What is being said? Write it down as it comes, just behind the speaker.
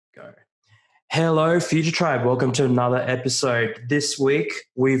Go. Hello, Future Tribe. Welcome to another episode. This week,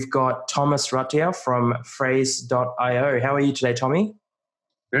 we've got Tomas Ratia from Phrase.io. How are you today, Tommy?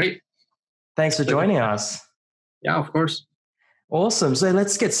 Great. Thanks for joining us. Yeah, of course. Awesome. So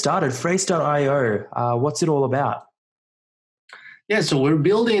let's get started. Phrase.io, what's it all about? Yeah, so we're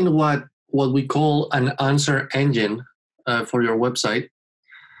building what we call an answer engine for your website.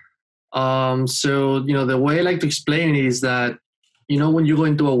 The way I like to explain it is that, when you go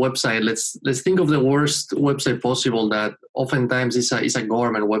into a website, let's think of the worst website possible that oftentimes is a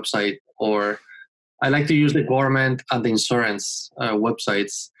government website, or I like to use the government and the insurance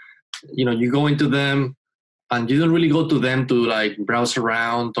websites. You go into them and you don't really go to them to like browse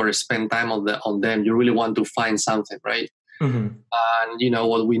around or spend time on them. You really want to find something, right? Mm-hmm. And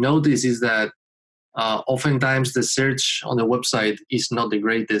what we notice is that oftentimes the search on the website is not the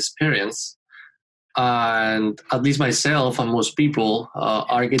greatest experience. And at least myself and most people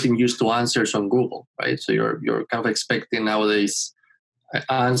are getting used to answers on Google, right? So you're kind of expecting nowadays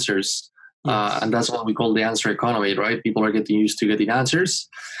answers. Yes. And that's what we call the answer economy, right? People are getting used to getting answers.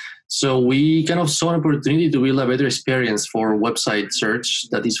 So we kind of saw an opportunity to build a better experience for website search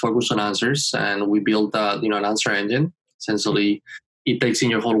that is focused on answers. And we built an answer engine. Essentially, it takes in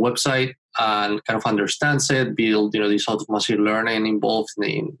your whole website and kind of understands it, build this sort of machine learning involved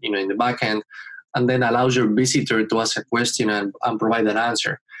in the back end, and then allows your visitor to ask a question and provide an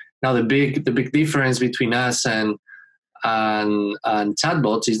answer. Now, the big difference between us and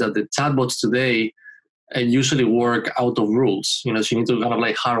chatbots is that the chatbots today usually work out of rules. So you need to kind of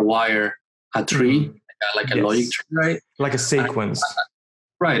like hardwire a tree, like a logic tree, right? Like a sequence.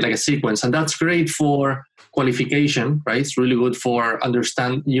 Right, like a sequence. And that's great for qualification, right? It's really good for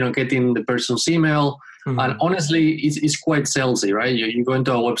getting the person's email. Mm-hmm. And honestly, it's quite salesy, right? You go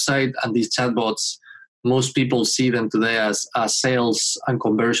into a website and these chatbots, most people see them today as sales and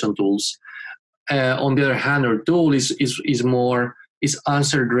conversion tools. On the other hand, our tool is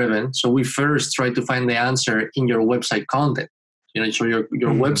answer driven. So we first try to find the answer in your website content. So your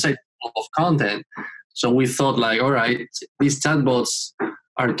mm-hmm. website of content. So we thought like, all right, these chatbots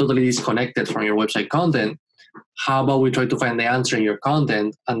are totally disconnected from your website content. How about we try to find the answer in your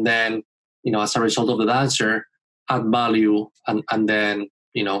content, and then as a result of that answer, add value and then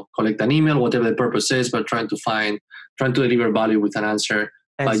collect an email, whatever the purpose is, but trying to deliver value with an answer.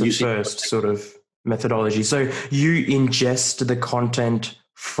 That's the first sort of methodology. So you ingest the content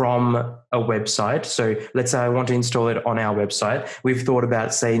from a website. So let's say I want to install it on our website. We've thought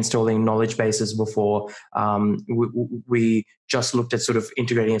about, say, installing knowledge bases before. We just looked at sort of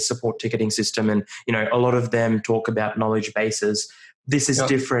integrating a support ticketing system, and a lot of them talk about knowledge bases. This is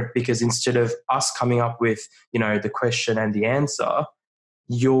different because instead of us coming up with the question and the answer,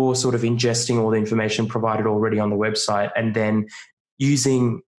 you're sort of ingesting all the information provided already on the website and then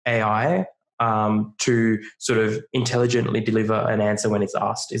using AI to sort of intelligently deliver an answer when it's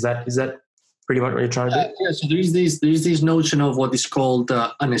asked. Is that pretty much what you're trying to do? Yeah. So there's this notion of what is called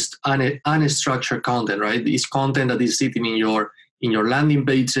unstructured content, right? It's content that is sitting in your landing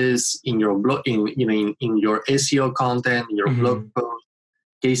pages, in your blog, in your SEO content, in your mm-hmm. blog post,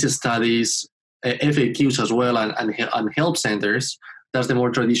 case studies, FAQs as well, and help centers. That's the more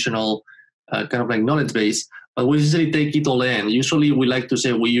traditional kind of like knowledge base. But we usually take it all in. Usually we like to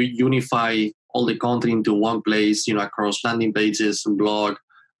say we unify all the content into one place, across landing pages and blog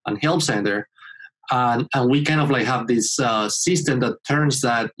and help center. And we kind of like have this system that turns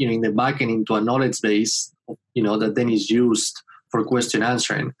that, in the backend into a knowledge base, that then is used for question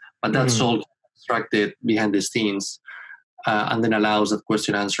answering. But that's mm-hmm. all constructed behind the scenes and then allows that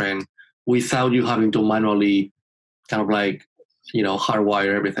question answering without you having to manually kind of like,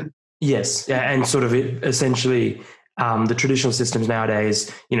 hardwire everything. Yes, and sort of essentially the traditional systems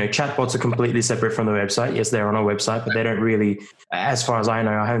nowadays, chatbots are completely separate from the website. Yes, they're on a website, but they don't really, as far as I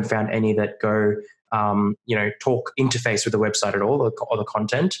know, I haven't found any that go, talk interface with the website at all or the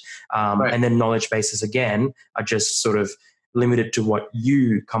content. Right. And then knowledge bases, again, are just sort of limited to what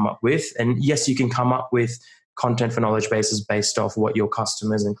you come up with. And yes, you can come up with content for knowledge bases based off what your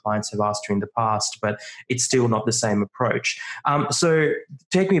customers and clients have asked you in the past, but it's still not the same approach. So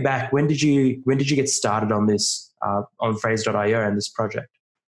take me back. When did you get started on this, on Phrase.io and this project?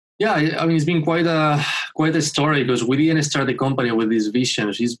 Yeah, I mean, it's been quite a story because we didn't start the company with this vision.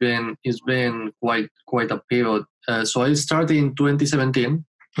 It's been quite a pivot. So I started in 2017.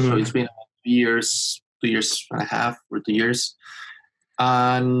 Mm-hmm. So it's been 2 years and a half or 2 years.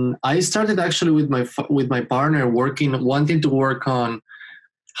 And I started actually with my partner wanting to work on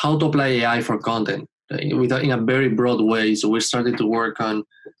how to apply AI for content in a very broad way. So we started to work on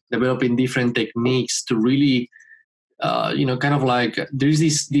developing different techniques to really kind of like there's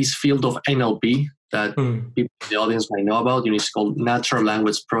this field of NLP that Mm. people in the audience might know about. It's called natural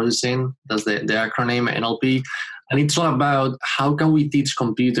language processing. That's the acronym NLP, and it's all about how can we teach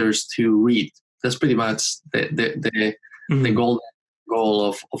computers to read. That's pretty much the goal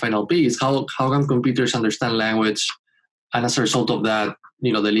of NLP is how can computers understand language, and as a result of that,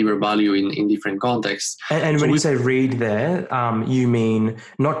 deliver value in different contexts. And so when you say read there, you mean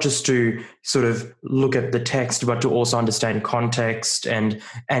not just to sort of look at the text, but to also understand context and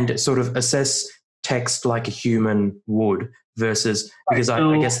sort of assess text like a human would versus, because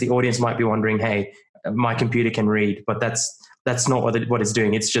I guess the audience might be wondering, hey, my computer can read, but that's not what it's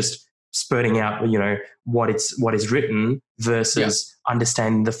doing. It's just spurting out, what is written versus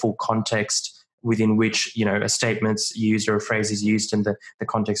understanding the full context within which, a statement's used or a phrase is used in the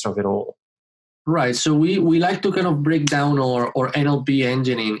context of it all. Right. So we like to kind of break down our NLP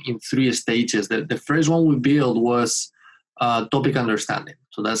engine in three stages. The first one we built was topic understanding.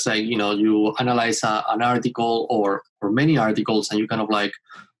 So that's like, you analyze an article or many articles, and you kind of like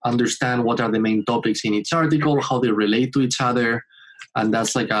understand what are the main topics in each article, how they relate to each other. And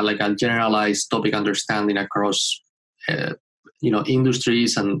that's like a generalized topic understanding across,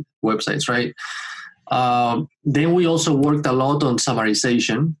 industries and websites, right? Then we also worked a lot on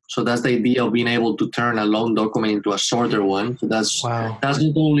summarization. So that's the idea of being able to turn a long document into a shorter one. So that's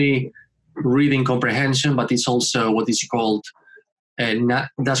not only reading comprehension, but it's also what is called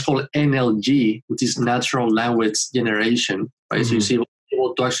that's called NLG, which is natural language generation. Right? Mm-hmm. So you see,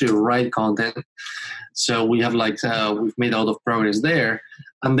 able to actually write content. So we have we've made a lot of progress there.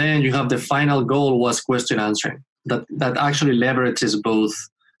 And then you have the final goal was question answering that actually leverages both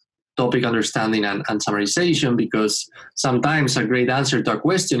topic understanding and summarization, because sometimes a great answer to a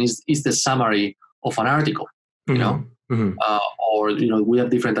question is the summary of an article, or we have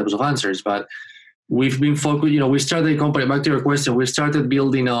different types of answers, but we've been focused, we started the company, back to your question, we started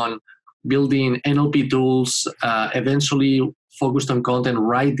building NLP tools, eventually focused on content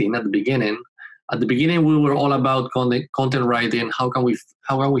writing at the beginning. At the beginning, we were all about content writing. How can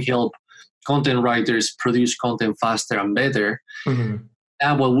we help content writers produce content faster and better? Mm-hmm.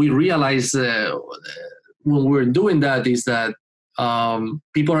 And what we realized when we were doing that is that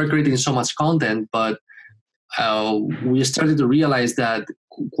people are creating so much content, but we started to realize that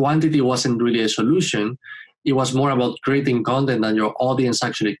quantity wasn't really a solution. It was more about creating content that your audience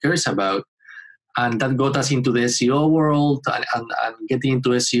actually cares about. And that got us into the SEO world, and getting into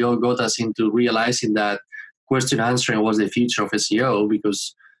SEO got us into realizing that question answering was the future of SEO,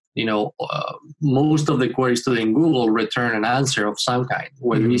 because most of the queries today in Google return an answer of some kind,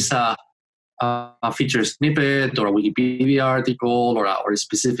 whether it's a feature snippet or a Wikipedia article or a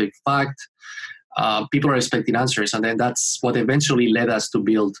specific fact. People are expecting answers, and then that's what eventually led us to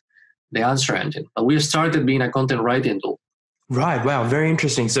build the answer engine. But we started being a content writing tool. Right. Wow. Very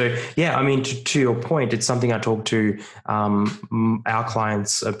interesting. So, yeah, I mean, to your point, it's something I talk to our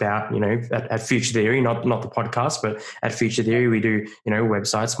clients about, at Futuretheory, not the podcast, but at Futuretheory, we do,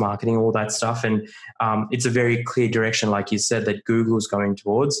 websites, marketing, all that stuff. And it's a very clear direction, like you said, that Google's going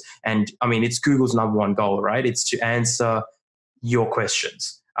towards. And I mean, it's Google's number one goal, right? It's to answer your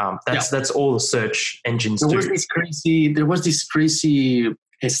questions. That's all the search engines do. There was this crazy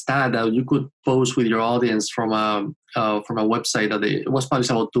stat that you could post with your audience from a website that it was published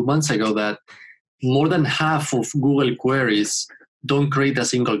about 2 months ago, that more than half of Google queries don't create a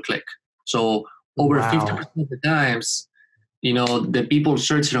single click. So over 50% of the times, the people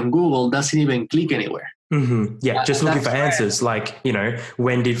searching on Google doesn't even click anywhere. Mm-hmm. Yeah, just looking for answers like,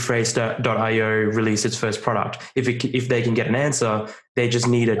 when did Phrase.io release its first product? If they can get an answer, they just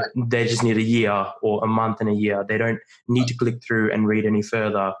need a year or a month and a year. They don't need to click through and read any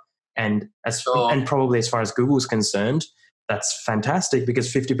further. And probably as far as Google's concerned, that's fantastic, because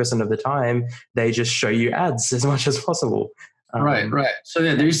 50% of the time they just show you ads as much as possible. Right. So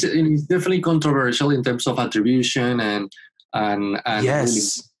yeah, it's definitely controversial in terms of attribution and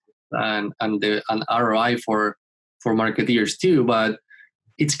yes. Really, and ROI for marketeers too, but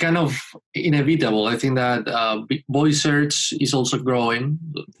it's kind of inevitable. I think that voice search is also growing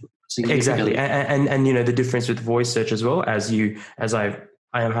exactly, and the difference with voice search as well, as I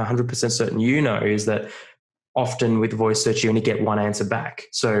am 100% certain is that often with voice search you only get one answer back.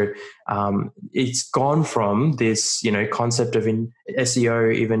 So it's gone from this concept of in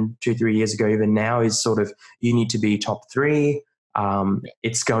SEO even 2-3 years ago, even now, is sort of you need to be top 3.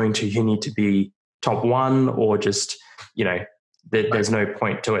 It's going to you need to be top 1, or just there's no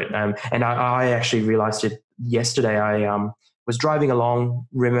point to it. And I actually realized it yesterday. I was driving along,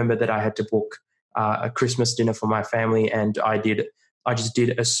 remember that I had to book a Christmas dinner for my family, and I did I just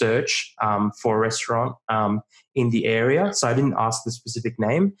did a search for a restaurant in the area. So I didn't ask the specific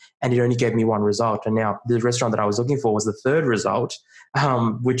name, and it only gave me one result. And now the restaurant that I was looking for was the third result,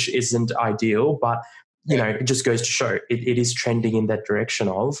 which isn't ideal, but it just goes to show it is trending in that direction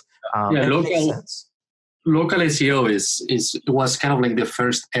of and it makes sense. Local SEO was kind of like the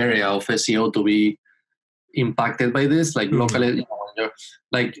first area of SEO to be impacted by this. Like local,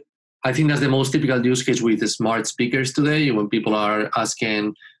 like I think that's the most typical use case with the smart speakers today. When people are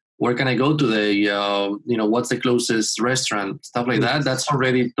asking, "Where can I go today? What's the closest restaurant?" Stuff like that. That's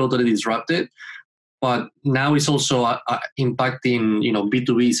already totally disrupted. But now it's also impacting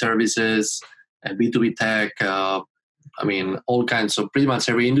B2B services and B2B tech. All kinds. So pretty much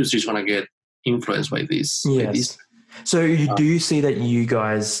every industry is going to get influenced by this. Yes. So do you see that you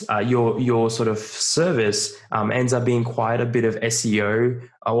guys, your sort of service ends up being quite a bit of SEO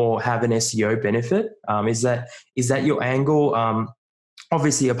or have an SEO benefit? Is that your angle?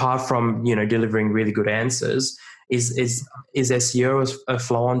 Obviously, apart from delivering really good answers, is SEO a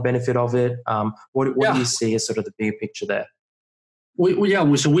flow-on benefit of it? What do you see as sort of the big picture there?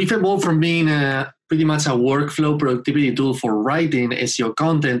 So we've evolved from being pretty much a workflow productivity tool for writing SEO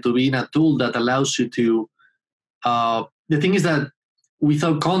content to being a tool that allows you to. The thing is that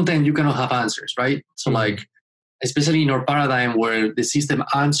without content, you cannot have answers, right? So like, especially in your paradigm where the system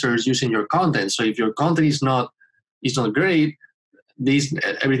answers using your content. So if your content is not great,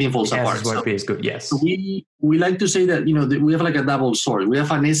 everything falls apart. Won't be as good. Yes. So we like to say that we have like a double sword. We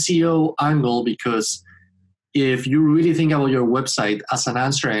have an SEO angle because if you really think about your website as an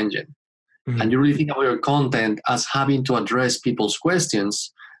answer engine, and you really think about your content as having to address people's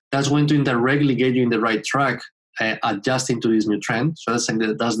questions, that's going to indirectly get you in the right track, adjusting to this new trend. So that's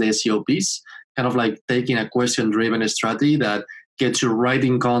the SEO piece, kind of like taking a question-driven strategy that gets you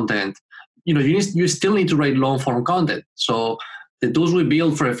writing content. You still need to write long-form content. So the tools we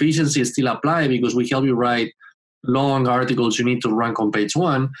build for efficiency still apply because we help you write long articles you need to rank on page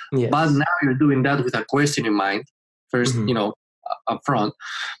one. Yes. But now you're doing that with a question in mind first, up front.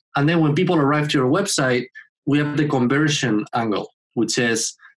 And then when people arrive to your website, we have the conversion angle, which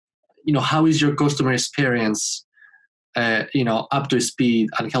is, how is your customer experience, up to speed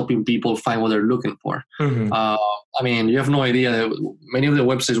and helping people find what they're looking for. You have no idea that many of the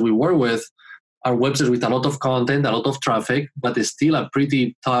websites we work with are websites with a lot of content, a lot of traffic, but it's still a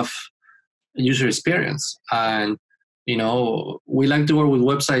pretty tough user experience. And, we like to work with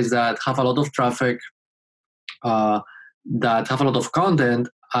websites that have a lot of traffic, that have a lot of content,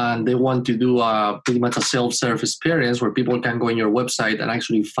 and they want to do pretty much a self-serve experience where people can go on your website and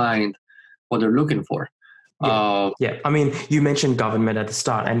actually find what they're looking for. You mentioned government at the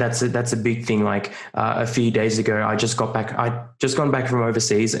start, and that's a big thing. Like a few days ago, I just gone back from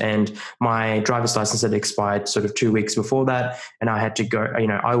overseas, and my driver's license had expired sort of 2 weeks before that, and I had to go.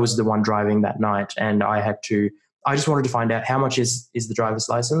 I was the one driving that night, and I just wanted to find out how much is the driver's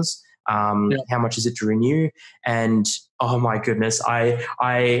license. How much is it to renew? And oh my goodness, I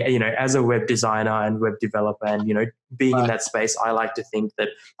as a web designer and web developer and being in that space, I like to think that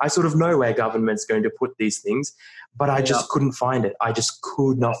I sort of know where government's going to put these things, but I just couldn't find it. I just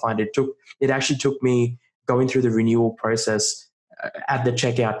could not find it. It actually took me going through the renewal process at the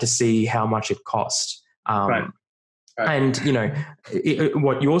checkout to see how much it cost. And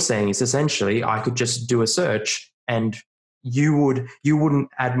what you're saying is essentially I could just do a search and you wouldn't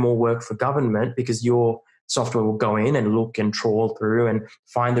add more work for government because your software will go in and look and trawl through and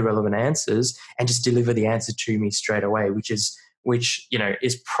find the relevant answers and just deliver the answer to me straight away, which is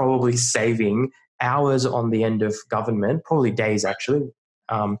probably saving hours on the end of government, probably days actually,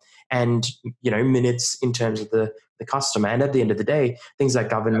 and minutes in terms of the customer. And at the end of the day, things like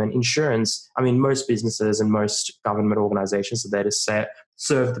government insurance, most businesses and most government organizations are there to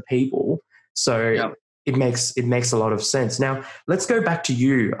serve the people. So it makes a lot of sense. Now, let's go back to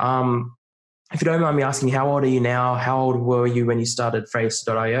you. If you don't mind me asking, how old are you now? How old were you when you started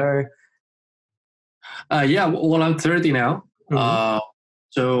Phrase.io? I'm 30 now.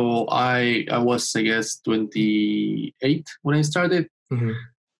 So I was, I guess, 28 when I started.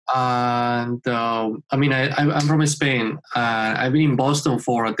 And I'm from Spain. I've been in Boston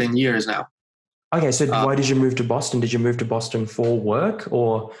for 10 years now. Okay, so why did you move to Boston? Did you move to Boston for work,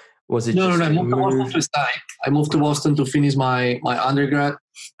 or was it No, I moved to Boston to study. I moved to Boston to finish my undergrad.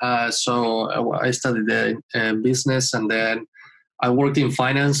 So I studied business, and then I worked in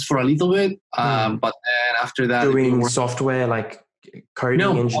finance for a little bit. But then after that, doing software like coding,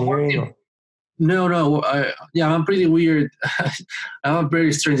 engineering. I'm pretty weird. I have a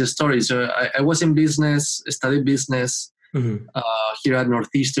very strange story. So I was in business, studied business here at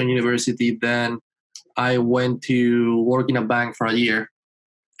Northeastern University. Then I went to work in a bank for a year,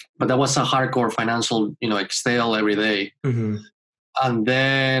 but that was a hardcore financial, Excel every day. Mm-hmm. And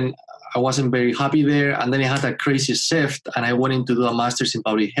then I wasn't very happy there. And then I had a crazy shift, and I went in to do a master's in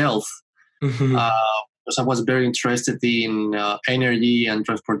public health. Mm-hmm. Because I was very interested in energy and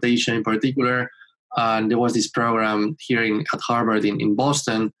transportation in particular. And there was this program here at Harvard in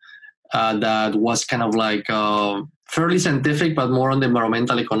Boston that was kind of like fairly scientific, but more on the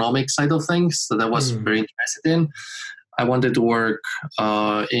environmental economic side of things that I was very interested in. I wanted to work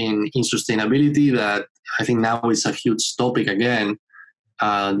in sustainability, that I think now is a huge topic again.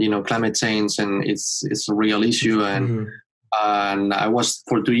 Climate change, and it's a real issue. And I was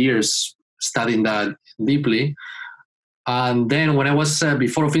for 2 years studying that deeply. And then when I was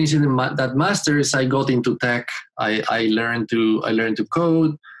before finishing that master's, I got into tech. I learned to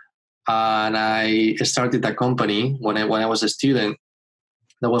code, and I started a company when I was a student.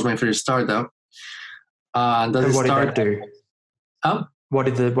 That was my first startup. And what did that do? Huh? What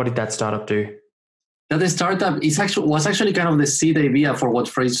did that startup do? That startup was actually kind of the seed idea for what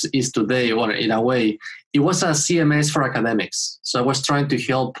Phrase is today, or in a way. It was a CMS for academics. So I was trying to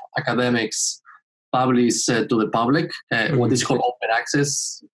help academics publish to the public, what is called open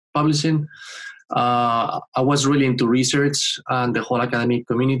access publishing. I was really into research and the whole academic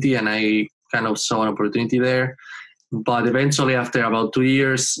community, and I kind of saw an opportunity there. But eventually, after about 2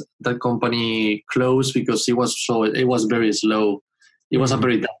 years, that company closed because it was very slow. It was a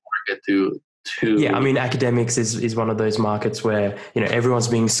very tough market to. Yeah, I mean, academics is one of those markets where everyone's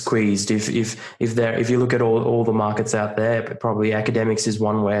being squeezed. If you look at all the markets out there, but probably academics is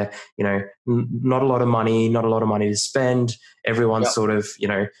one where not a lot of money to spend. Everyone's sort of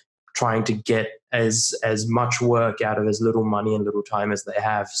trying to get as much work out of as little money and little time as they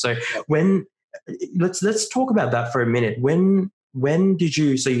have. So let's talk about that for a minute. When did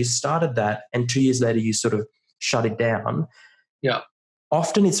you started that, and 2 years later you sort of shut it down? Yeah.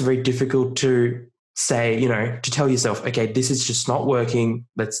 Often it's very difficult to say, to tell yourself, okay, this is just not working.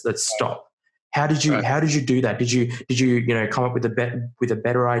 Let's stop. How did you do that? Did you come up with a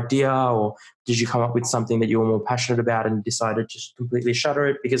better idea, or did you come up with something that you were more passionate about and decided to just completely shutter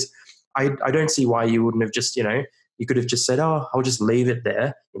it? Because I don't see why you wouldn't have just, you could have just said, oh, I'll just leave it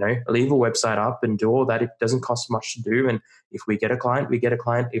there, leave a website up and do all that. It doesn't cost much to do. And if we get a client, we get a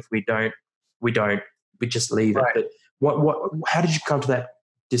client. If we don't, we just leave it. But how did you come to that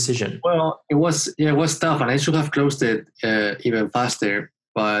decision? Well, it was tough, and I should have closed it even faster.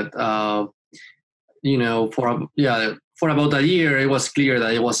 But for about a year, it was clear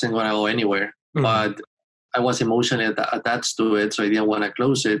that it wasn't going to go anywhere. But I was emotionally attached to it, so I didn't want to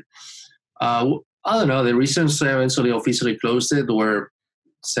close it. I don't know. The reasons I eventually officially closed it were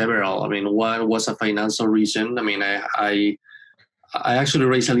several. I mean, one was a financial reason. I mean, I actually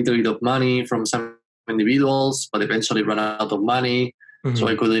raised a little bit of money from some individuals, but eventually ran out of money, so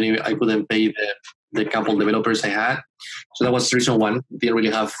I couldn't pay the couple developers I had. So that was reason one. Didn't really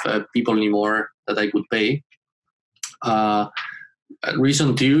have people anymore that I could pay.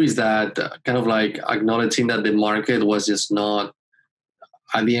 Reason two is that kind of like acknowledging that the market was just not.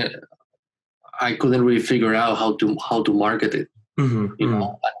 I couldn't really figure out how to market it, and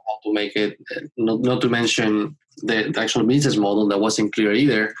how to make it. Not to mention the actual business model that wasn't clear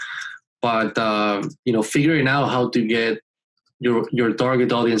either. But figuring out how to get your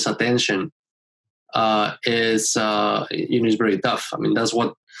target audience attention is very tough. I mean, that's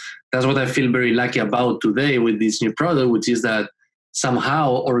what I feel very lucky about today with this new product, which is that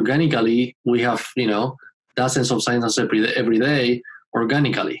somehow organically we have dozens of sign-ups every day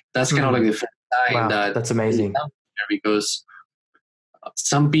organically. That's kind of like the first time that's amazing. Because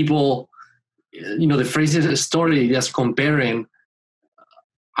some people, the phrases story just comparing.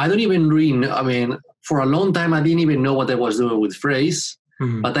 I don't even really. I mean, for a long time, I didn't even know what I was doing with Phrase,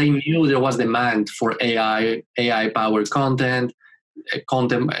 but I knew there was demand for AI-powered content.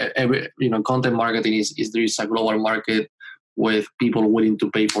 Content marketing there is a global market with people willing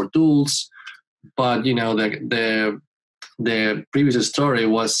to pay for tools. But the previous story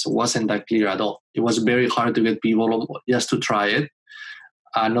wasn't that clear at all. It was very hard to get people just to try it,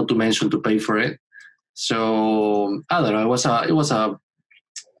 not to mention to pay for it. So I don't know. It was a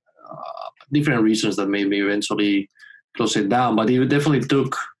different reasons that made me eventually close it down, but it definitely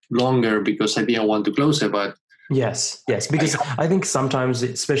took longer because I didn't want to close it. But yes, because I think sometimes,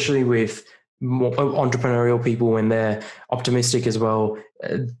 especially with more entrepreneurial people, when they're optimistic as well,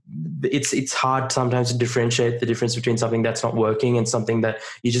 it's hard sometimes to differentiate the difference between something that's not working and something that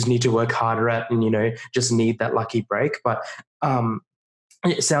you just need to work harder at, and just need that lucky break. But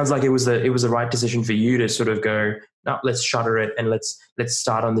It sounds like it was the right decision for you to sort of go, no, let's shutter it and let's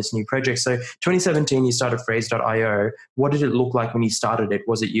start on this new project. So 2017, you started Phrase.io. What did it look like when you started it?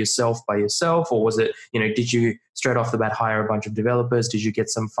 Was it yourself by yourself, or was it, did you straight off the bat hire a bunch of developers? Did you get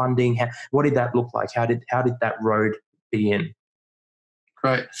some funding? What did that look like? How did that road begin?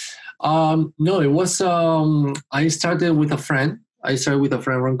 Right. No, it was, I started with a friend.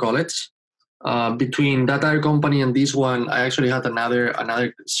 From college. Between that other company and this one, I actually had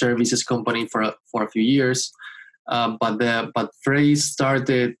another services company for a few years. But Phrase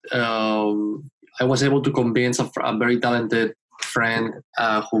started. I was able to convince a very talented friend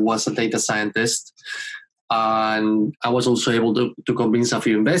who was a data scientist, and I was also able to convince a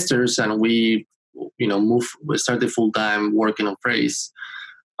few investors, and we started full time working on Phrase.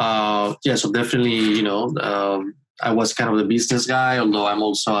 So definitely, I was kind of the business guy, although I'm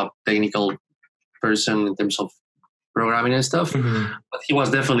also a technical person in terms of programming and stuff. Mm-hmm. But he was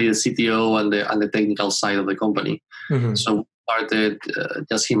definitely the CTO and the technical side of the company. Mm-hmm. So we started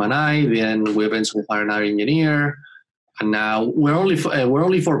just him and I. Then we eventually hired another engineer, and now we're only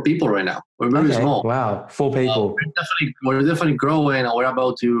 4 people right now. We're very small. Wow, 4 people. We're definitely growing, and we're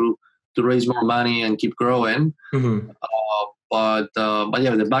about to raise more money and keep growing. Mm-hmm. But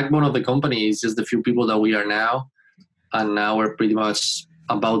yeah, the backbone of the company is just the few people that we are now, and now we're pretty much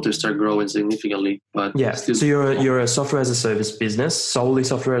about to start growing significantly. But yeah, so you're a software as a service business, solely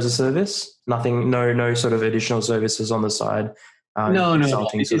software as a service. Nothing, no sort of additional services on the side. No.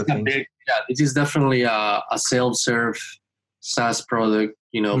 This is definitely a self-serve SaaS product.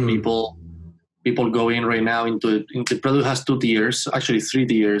 People go in right now into the product has 2 tiers, actually 3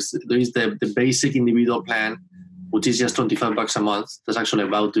 tiers. There is the basic individual plan, which is just $25 a month. That's actually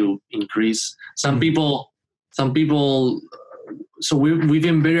about to increase. Some people. So we've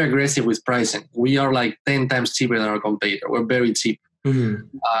been very aggressive with pricing. We are like 10 times cheaper than our competitor. We're very cheap. Mm-hmm.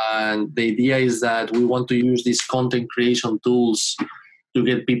 And the idea is that we want to use these content creation tools to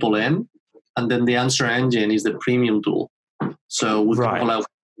get people in. And then the answer engine is the premium tool. So we can allow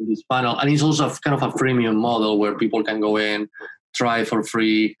this panel. And it's also kind of a freemium model where people can go in, try for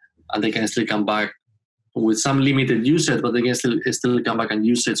free, and they can still come back with some limited usage, but they can still come back and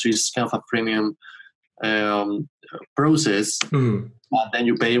use it. So it's kind of a premium process. Mm-hmm. And then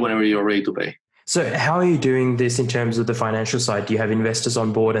you pay whenever you're ready to pay. So how are you doing this in terms of the financial side? Do you have investors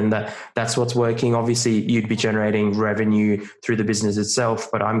on board and that's what's working? Obviously, you'd be generating revenue through the business itself,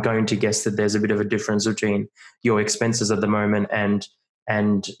 but I'm going to guess that there's a bit of a difference between your expenses at the moment and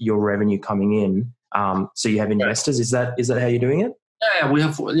your revenue coming in. So you have investors. Is that how you're doing it? Yeah, we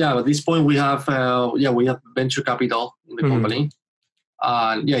have. Yeah, at this point we have venture capital in the company.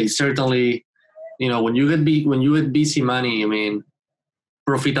 It's certainly, when you get busy money, I mean,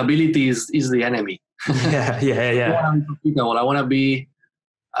 profitability is the enemy. Yeah.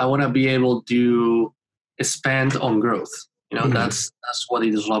 I want to be able to spend on growth. That's what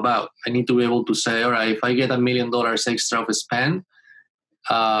it is all about. I need to be able to say, all right, if I get $1 million extra of spend,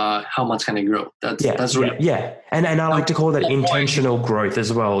 how much can I grow? That's really and I like to call that intentional growth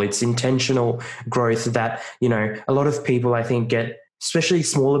as well. It's intentional growth that a lot of people I think get, especially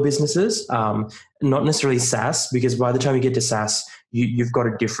smaller businesses, not necessarily SaaS, because by the time you get to SaaS, you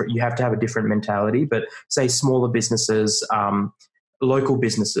have to have a different mentality. But say smaller businesses, local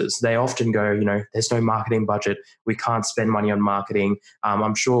businesses, they often go, there's no marketing budget. We can't spend money on marketing.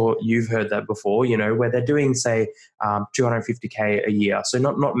 I'm sure you've heard that before, where they're doing, say, $250K a year. So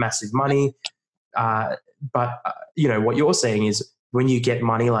not massive money. But what you're saying is when you get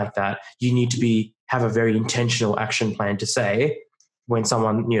money like that, you need to have a very intentional action plan to say, when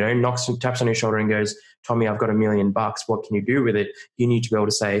someone, taps on your shoulder and goes, Tommy, I've got $1 million. What can you do with it? You need to be able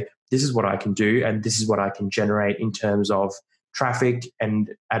to say, this is what I can do. And this is what I can generate in terms of traffic and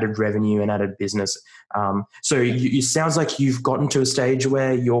added revenue and added business. So it sounds like you've gotten to a stage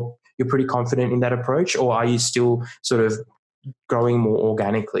where you're pretty confident in that approach, or are you still sort of growing more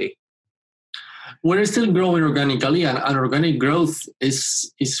organically? We're still growing organically, and organic growth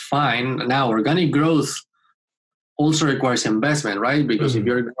is fine. Now, organic growth also requires investment, right? Because if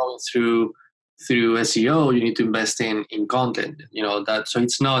you're growing through SEO, you need to invest in content. So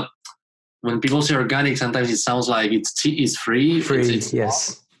it's not, when people say organic, sometimes it sounds like it's free. It's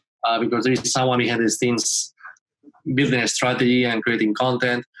yes. Because there is someone behind these things building a strategy and creating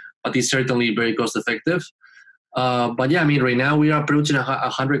content, but it's certainly very cost effective. But yeah, I mean, right now we are approaching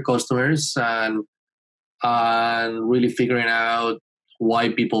 100 customers and really figuring out why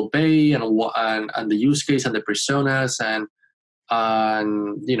people pay and the use case and the personas and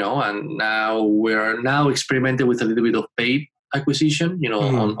now we're experimenting with a little bit of paid acquisition,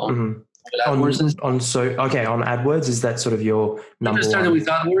 AdWords. On AdWords, is that sort of your number one? We started with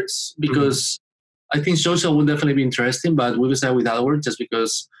AdWords because I think social will definitely be interesting, but we decided with AdWords just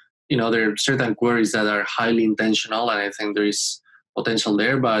because, there are certain queries that are highly intentional, and I think there is potential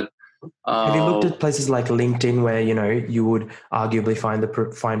there. But have you looked at places like LinkedIn where, you would arguably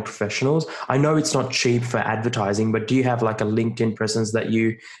find professionals? I know it's not cheap for advertising, but do you have like a LinkedIn presence that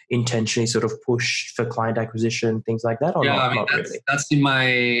you intentionally sort of push for client acquisition, things like that? Or not really? That's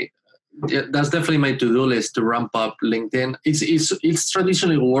definitely my to-do list to ramp up LinkedIn. It's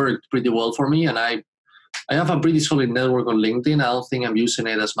traditionally worked pretty well for me, and I have a pretty solid network on LinkedIn. I don't think I'm using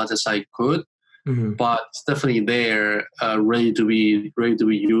it as much as I could, but it's definitely there, ready to be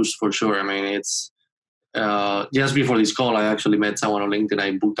used for sure. I mean, it's just before this call, I actually met someone on LinkedIn.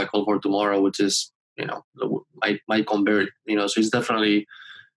 I booked a call for tomorrow, which is might convert. So it's definitely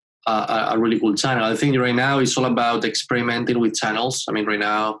a really cool channel. I think right now it's all about experimenting with channels. I mean, right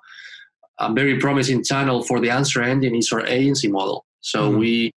now, a very promising channel for the answer engine is our agency model. So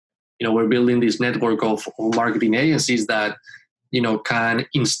we're building this network of marketing agencies that, can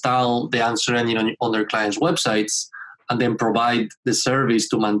install the answer engine on their clients' websites and then provide the service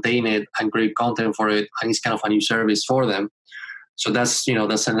to maintain it and create content for it. And it's kind of a new service for them. So that's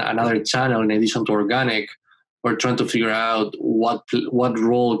another channel in addition to organic. We're trying to figure out what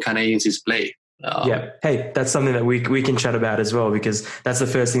role can agencies play. Hey, that's something that we can chat about as well, because that's the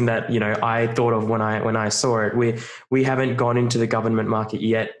first thing that I thought of when I saw it. We haven't gone into the government market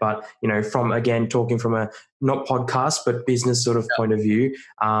yet, but from again talking from a not podcast but business sort of point of view,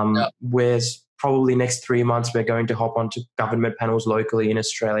 where's probably next 3 months we're going to hop onto government panels locally in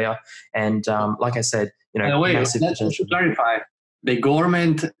Australia, and like I said, massive potential. Just to clarify, the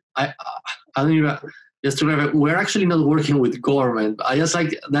government, I don't even. Just to remember, we're actually not working with government. That's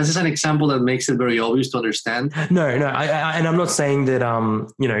just an example that makes it very obvious to understand. No, and I'm not saying that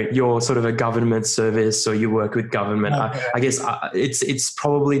you're sort of a government service or you work with government. I guess it's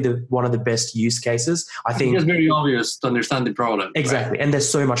probably one of the best use cases. I think it's very obvious to understand the problem. Exactly, right? And there's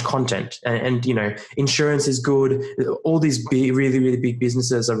so much content, and insurance is good. All these really really big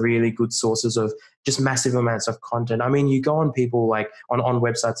businesses are really good sources of just massive amounts of content. I mean, you go on people like on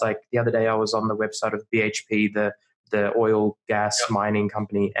websites. Like the other day, I was on the website of BHP, the oil gas mining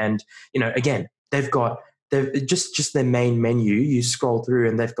company, and again, they've just their main menu. You scroll through,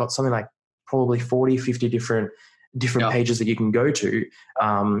 and they've got something like probably 40, 50 different pages that you can go to.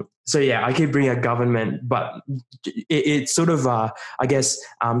 So yeah, I keep bringing up government, but it's sort of I guess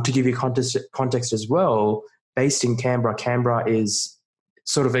to give you context as well. Based in Canberra, Canberra is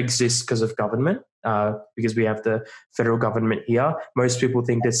sort of exists because of government. Because we have the federal government here. Most people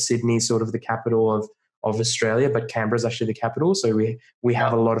think that Sydney is sort of the capital of Australia, but Canberra is actually the capital. So we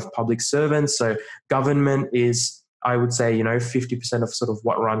have a lot of public servants. So government is, I would say, 50% of sort of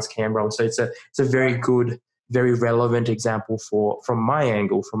what runs Canberra. So it's a very good, very relevant example from my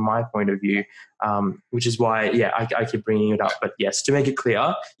angle, from my point of view, which is why, I keep bringing it up. But yes, to make it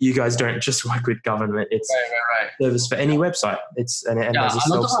clear, you guys don't just work with government. It's service for any website. It's and there's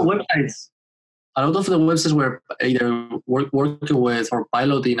a websites. A lot of the websites we're either working with or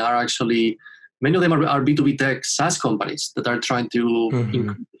piloting are actually, many of them are B2B tech SaaS companies that are trying to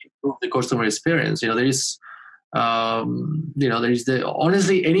improve the customer experience. There is, honestly,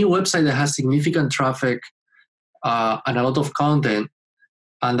 any website that has significant traffic and a lot of content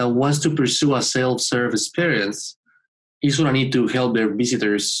and that wants to pursue a self-serve experience is going to need to help their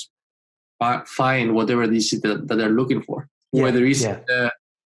visitors find whatever it is that they're looking for.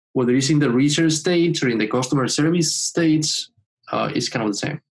 Whether it's in the research stage or in the customer service stage, it's kind of the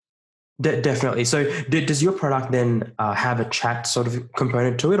same. Definitely. So does your product then have a chat sort of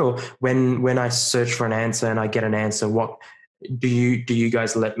component to it? Or when I search for an answer and I get an answer, what do you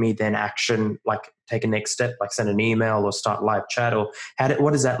guys let me then action, like take a next step, like send an email or start live chat? Or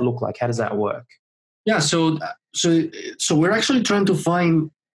what does that look like? How does that work? Yeah, so we're actually trying to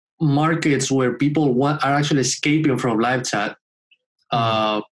find markets where people are actually escaping from live chat.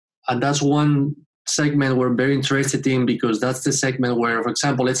 And that's one segment we're very interested in, because that's the segment where, for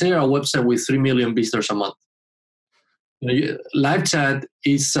example, let's say you're a website with 3 million visitors a month. Live chat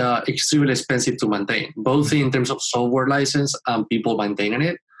is extremely expensive to maintain, both in terms of software license and people maintaining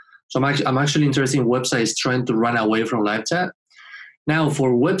it. So I'm actually interested in websites trying to run away from live chat. Now,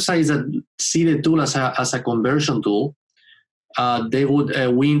 for websites that see the tool as a conversion tool,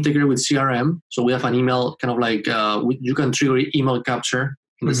 we integrate with CRM. So we have an email, kind of like you can trigger email capture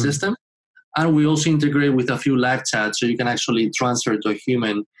in the system. And we also integrate with a few live chats, so you can actually transfer to a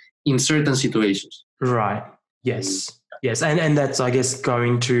human in certain situations. Right. Yes. And that's, I guess,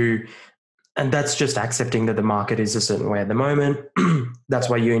 going to And that's just accepting that the market is a certain way at the moment. That's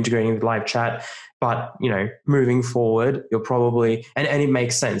why you're integrating with live chat. But, moving forward, you're probably, and it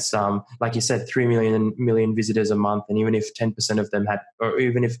makes sense. Like you said, 3 million visitors a month. And even if 10% of them had, or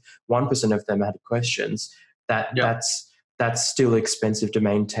even if 1% of them had questions, that's still expensive to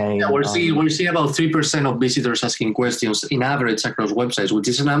maintain. Yeah, we're seeing about 3% of visitors asking questions in average across websites, which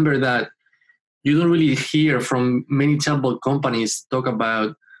is a number that you don't really hear from many chatbot companies talk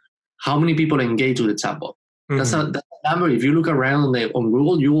about how many people engage with the chatbot. Mm-hmm. That's a number. If you look around on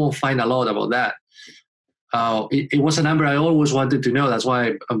Google, you won't find a lot about that. It was a number I always wanted to know. That's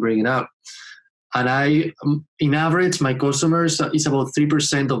why I'm bringing it up. And in average, my customers, it's about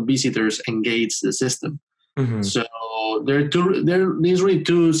 3% of visitors engage the system. Mm-hmm. So there's really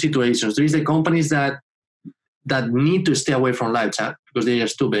two situations. There is the companies that need to stay away from live chat because they are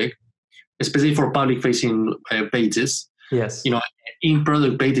just too big, especially for public-facing pages. Yes. In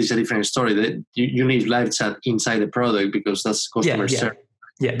product pages is a different story. That you need live chat inside the product because that's customer service.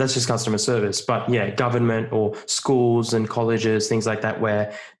 Yeah, that's just customer service. But government or schools and colleges, things like that,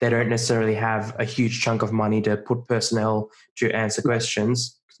 where they don't necessarily have a huge chunk of money to put personnel to answer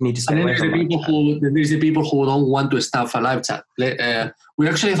questions, need to stay away from that. There's the people who don't want to staff a live chat. We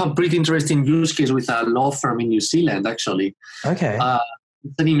actually have a pretty interesting use case with a law firm in New Zealand, actually. Okay.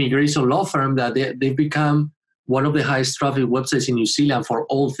 It's an immigration law firm that they've become one of the highest traffic websites in New Zealand for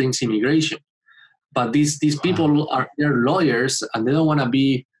all things immigration. But these people they're lawyers and they don't want to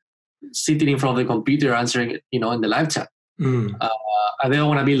be sitting in front of the computer answering, in the live chat. And they don't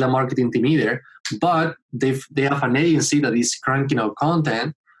want to build a marketing team either. But they have an agency that is cranking out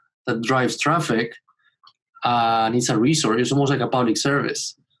content that drives traffic, and it's a resource. It's almost like a public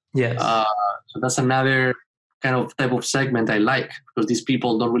service. Yes. So that's another kind of type of segment I like, because these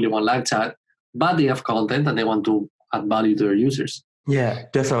people don't really want live chat, but they have content and they want to add value to their users. Yeah,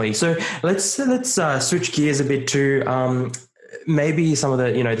 definitely. So let's switch gears a bit to maybe some of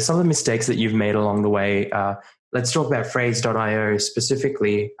the mistakes that you've made along the way. Let's talk about Phrase.io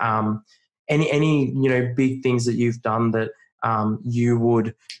specifically. Any big things that you've done that you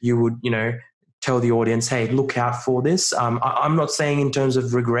would tell the audience, hey, look out for this. I'm not saying in terms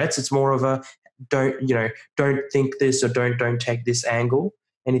of regrets. It's more of a don't think this or don't take this angle.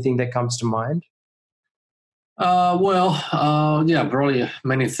 Anything that comes to mind? Probably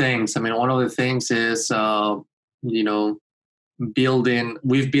many things. I mean, one of the things is, we've built an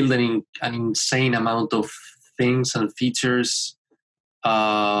insane amount of things and features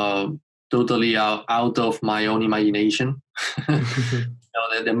totally out of my own imagination.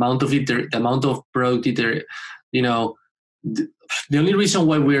 The amount of product the only reason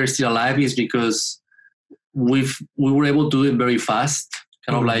why we are still alive is because we were able to do it very fast,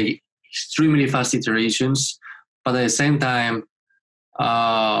 kind of like extremely fast iterations. But at the same time,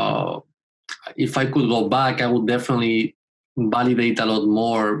 if I could go back, I would definitely validate a lot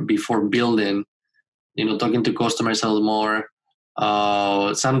more before building, talking to customers a lot more.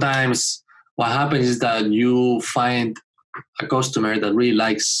 Sometimes what happens is that you find a customer that really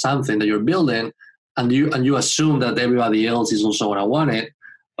likes something that you're building, and you assume that everybody else is also going to want it.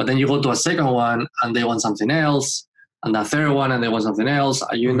 But then you go to a second one and they want something else, and the third one and they want something else,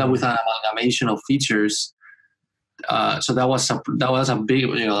 and you end up with an amalgamation of features. So that was a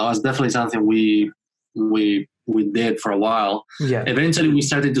big, that was definitely something we did for a while. Yeah. Eventually, we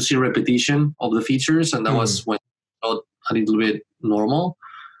started to see repetition of the features, and that was when it got a little bit normal.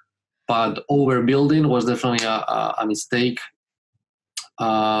 But overbuilding was definitely a mistake.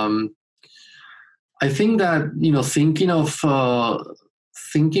 I think that thinking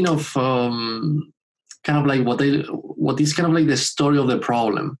of kind of like what is kind of like the story of the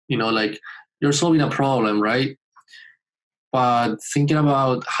problem. Like you're solving a problem, right? But thinking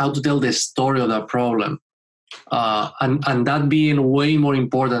about how to tell the story of that problem, and that being way more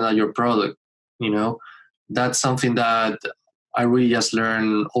important than your product, that's something that I really just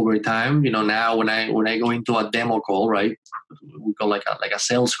learned over time. Now when I go into a demo call, right, we call like a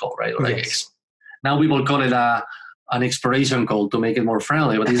sales call, right? Or yes. Now people call it an exploration call to make it more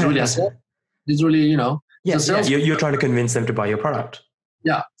friendly, but it's really it's really you're trying to convince them to buy your product.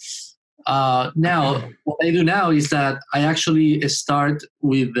 Yeah. Now, what I do now is that I actually start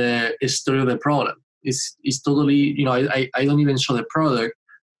with the story of the problem. It's totally, I don't even show the product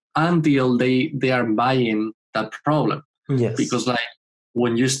until they are buying that problem. Yes. Because like I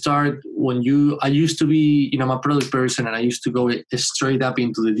used to be, I'm a product person, and I used to go straight up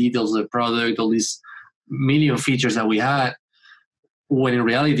into the details of the product, all these million features that we had, when in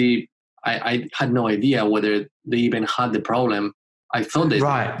reality, I had no idea whether they even had the problem. I thought they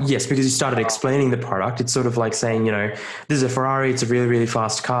right. Did. Yes, because you started explaining the product. It's sort of like saying, this is a Ferrari. It's a really, really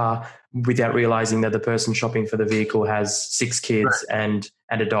fast car. without realizing that the person shopping for the vehicle has 6 kids and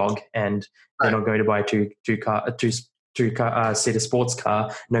a dog, and they're not going to buy two-seater sports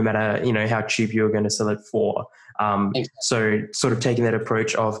car, no matter how cheap you're going to sell it for. So sort of taking that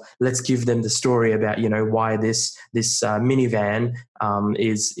approach of, let's give them the story about why this minivan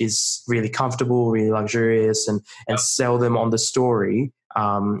is really comfortable, really luxurious, and sell them on the story.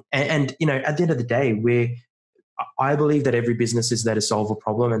 And at the end of the day, I believe that every business is there to solve a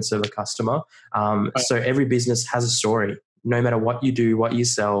problem and serve a customer. So every business has a story, no matter what you do, what you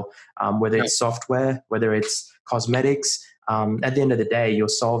sell, whether it's software, whether it's cosmetics. At the end of the day, you're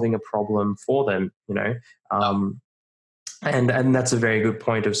solving a problem for them, and that's a very good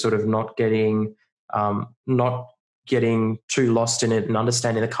point of sort of not getting too lost in it and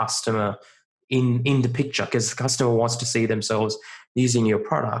understanding the customer in the picture, because the customer wants to see themselves using your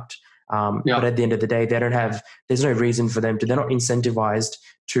product. But at the end of the day, there's no reason for them they're not incentivized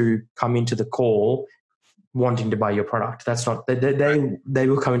to come into the call wanting to buy your product. That's not, they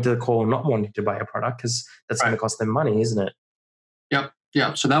will come into the call not wanting to buy your product, because that's going to cost them money, isn't it?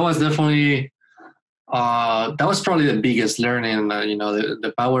 Yeah. So that was definitely, that was probably the biggest learning,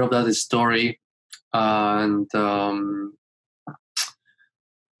 the power of that story. And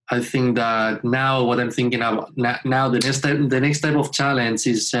I think that now what I'm thinking about now the next type of challenge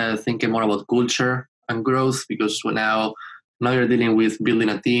is thinking more about culture and growth, because now you're dealing with building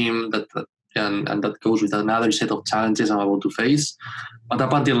a team and that goes with another set of challenges I'm about to face. But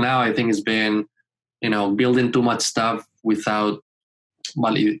up until now, I think it's been building too much stuff without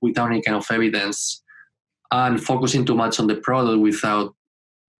any kind of evidence, and focusing too much on the product without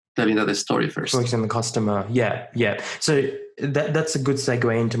telling that story first. Focusing on the customer. Yeah. So that's a good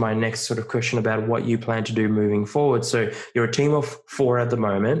segue into my next sort of question about what you plan to do moving forward. So you're a team of 4 at the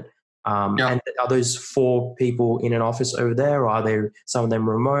moment. And are those 4 people in an office over there, or are there some of them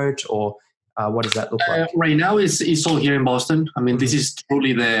remote, or what does that look like? Right now, it's all here in Boston. I mean, this is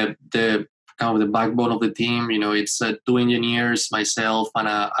truly the kind of the backbone of the team. It's 2 engineers, myself, and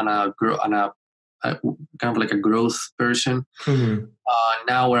a kind of like a growth person. Mm-hmm.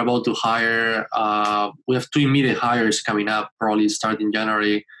 Now we're about to hire. We have 2 immediate hires coming up, probably starting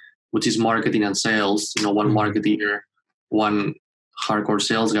January, which is marketing and sales. One marketer, one hardcore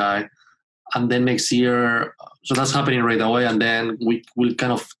sales guy, and then next year. So that's happening right away, and then we'll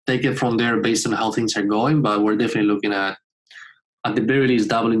kind of take it from there based on how things are going. But we're definitely looking at the very least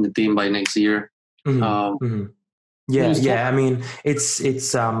doubling the team by next year. Mm-hmm. Yeah. I mean, it's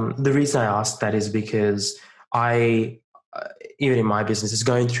the reason I asked that is because I, even in my business, is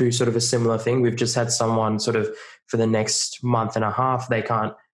going through sort of a similar thing. We've just had someone sort of for the next month and a half, they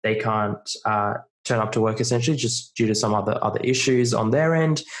can't turn up to work, essentially, just due to some other issues on their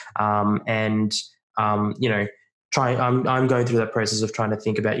end. I'm going through that process of trying to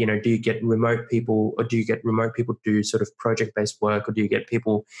think about, do you get remote people, or do you get remote people to do sort of project-based work, or do you get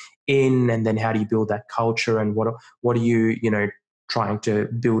people in, and then how do you build that culture, and what are you, trying to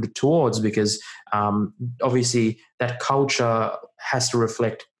build towards? Because obviously that culture has to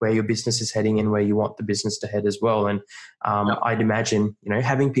reflect where your business is heading and where you want the business to head as well. And I'd imagine,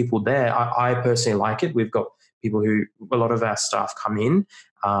 having people there, I personally like it. We've got people a lot of our staff come in.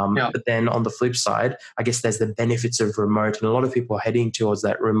 But then on the flip side, I guess there's the benefits of remote, and a lot of people are heading towards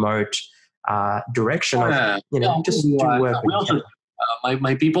that remote direction just do work.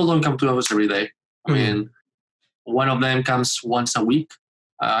 My people don't come to office every day. I mean, one of them comes once a week.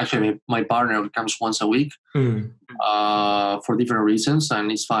 Actually, my partner comes once a week for different reasons,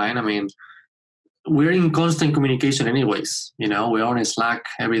 and it's fine. I mean, we're in constant communication anyways. We're on Slack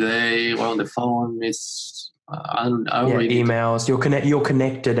every day. We're on the phone. It's emails. You're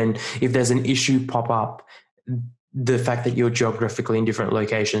connected, and if there's an issue pop up, the fact that you're geographically in different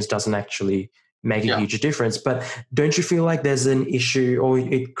locations doesn't actually make a huge difference. But don't you feel like there's an issue, or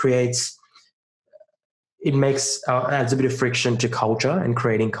adds a bit of friction to culture and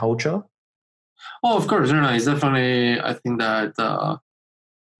creating culture? Oh, of course. No, it's definitely, I think that, I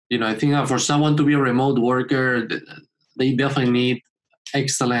think that for someone to be a remote worker, they definitely need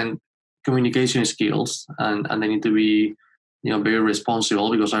excellent communication skills, and they need to be, very responsible,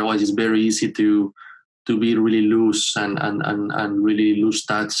 because otherwise it's very easy to be really loose and really lose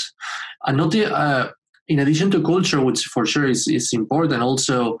touch. And not in addition to culture, which for sure is important,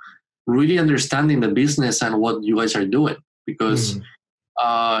 also really understanding the business and what you guys are doing, because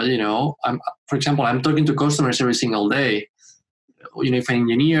for example, I'm talking to customers every single day. If an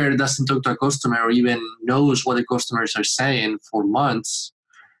engineer doesn't talk to a customer, or even knows what the customers are saying for months,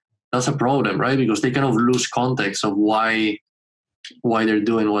 that's a problem, right? Because they kind of lose context of why they're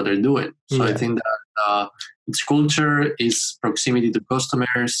doing what they're doing. So I think that it's culture, is proximity to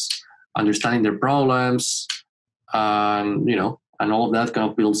customers, understanding their problems, and and all of that kind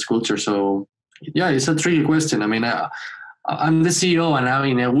of builds culture. So yeah, it's a tricky question. I mean, I'm the CEO, and I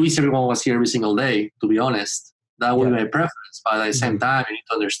mean, I wish everyone was here every single day. To be honest, that would be my preference. But at the same time, you need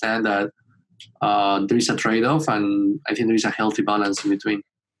to understand that there is a trade-off, and I think there is a healthy balance in between.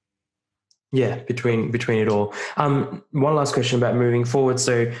 Yeah, between it all. One last question about moving forward.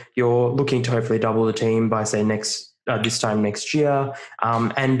 So you're looking to hopefully double the team by say this time next year.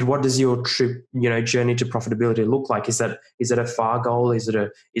 And what does your trip, journey to profitability look like? Is it a far goal? Is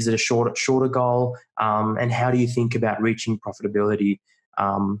it a shorter goal? And how do you think about reaching profitability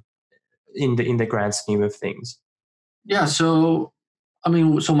in the grand scheme of things? Yeah. So I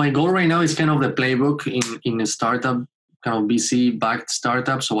mean, so my goal right now is kind of the playbook in a startup, kind of VC backed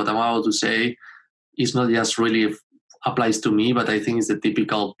startup. So what I'm about to say is not just really applies to me, but I think it's the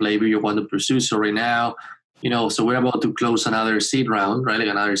typical playbook you want to pursue. So right now, so we're about to close another seed round, right? Like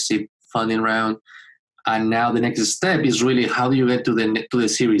another seed funding round. And now the next step is really how do you get to the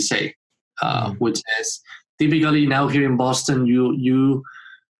Series A, which is typically now here in Boston, you're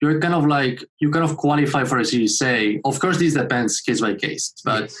kind of like, you kind of qualify for a Series A. Of course, this depends case by case,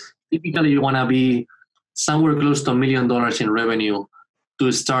 but typically you want to be somewhere close to $1 million in revenue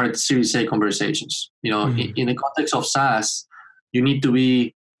to start Series A conversations. In the context of SaaS, you need to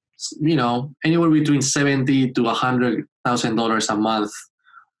be, anywhere between $70,000 to $100,000 a month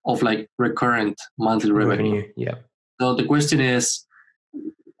of like recurrent monthly revenue. Yeah. So the question is,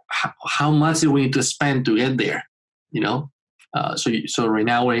 how much do we need to spend to get there? So right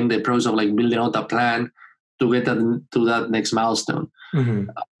now we're in the process of like building out a plan to get to that next milestone.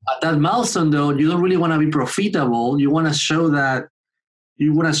 At that milestone, though, you don't really want to be profitable. You want to show that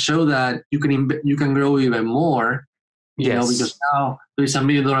you can grow even more. Because now there's $1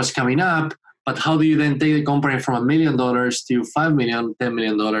 million coming up. But how do you then take the company from $1 million to $5 million, $10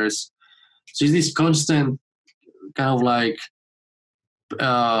 million? So it's this constant kind of like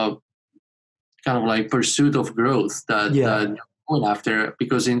pursuit of growth that you're going after,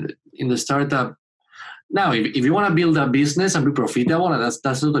 because in the startup now, if you want to build a business and be profitable, that's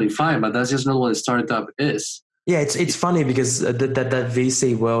totally fine, but that's just not what a startup is. Yeah, it's funny because that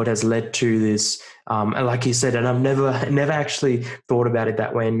VC world has led to this, and like you said, and I've never actually thought about it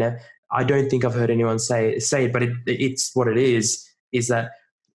that way, and I don't think I've heard anyone say it, but it's what it is that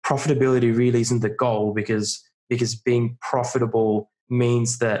profitability really isn't the goal, because being profitable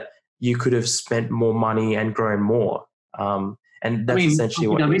means that you could have spent more money and grown more. And that's essentially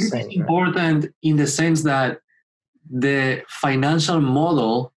what you're saying. It's important in the sense that the financial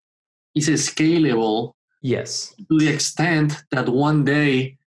model is scalable. Yes. To the extent that one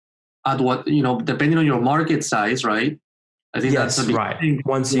day, depending on your market size, right? I think that's a big thing.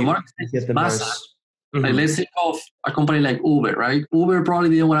 Once you get the most. Like, let's think of a company like Uber, right? Uber probably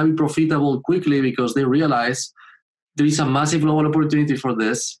didn't want to be profitable quickly because they realized there is a massive global opportunity for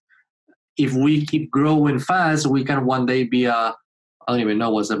this. If we keep growing fast, we can one day be I don't even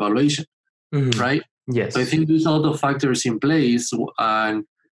know what's the valuation, right? Yes. So I think there's a lot of factors in place, and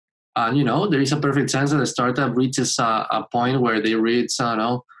there is a perfect chance that a startup reaches a point where they reach,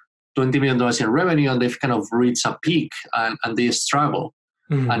 $20 million in revenue, and they've kind of reached a peak, and they struggle.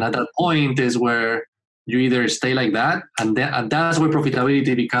 And at that point is where you either stay like that, and that's where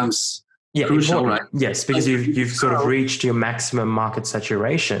profitability becomes crucial, important. right? Yes, because you've sort of reached your maximum market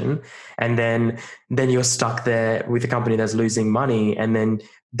saturation, and then you're stuck there with a company that's losing money, and then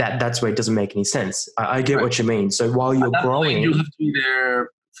that's where it doesn't make any sense. I get what you mean. So while you're growing, you have to either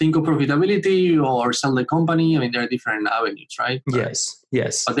think of profitability or sell the company. I mean, there are different avenues, right? Yes.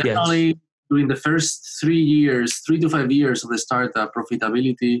 But definitely during the first 3 to 5 years of the startup,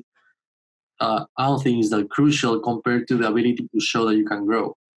 profitability, I don't think is that crucial compared to the ability to show that you can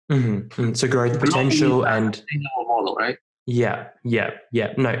grow. So growth potential and model, right? Yeah.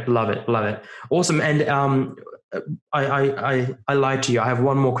 No, love it. Awesome. And I lied to you. I have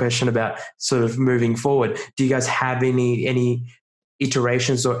one more question about sort of moving forward. Do you guys have any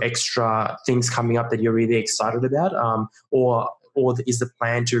iterations or extra things coming up that you're really excited about, or is the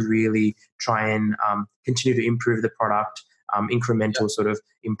plan to really try and continue to improve the product, incremental sort of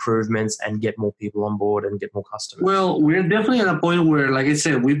improvements, and get more people on board and get more customers? Well, we're definitely at a point where, like I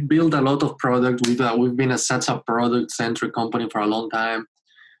said, we've built a lot of product. We've been such a product-centric company for a long time.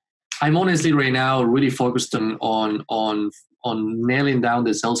 I'm honestly right now really focused on nailing down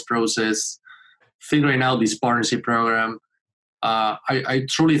the sales process, figuring out this partnership program. I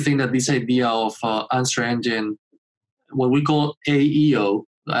truly think that this idea of answer engine, what we call AEO,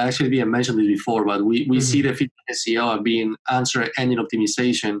 I actually didn't mention this before, but we see the SEO as being answer engine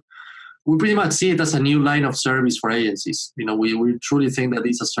optimization. we pretty much see it as a new line of service for agencies. We truly think that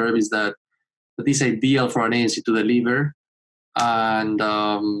it's a service that is ideal for an agency to deliver, and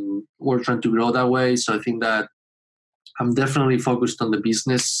we're trying to grow that way. So I think that I'm definitely focused on the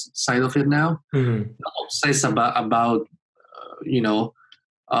business side of it now. Not obsessed about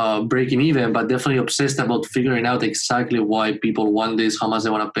breaking even, but definitely obsessed about figuring out exactly why people want this, how much they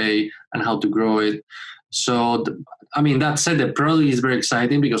want to pay, and how to grow it. So, that said, the product is very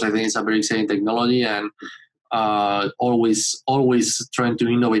exciting because I think it's a very exciting technology, and always trying to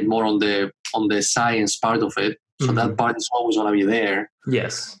innovate more on the science part of it. So that part is always going to be there.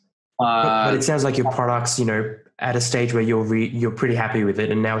 Yes. But it sounds like your product's, at a stage where you're pretty happy with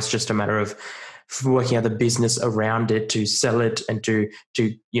it, and now it's just a matter of working out the business around it to sell it and to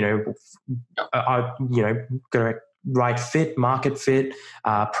right fit, market fit,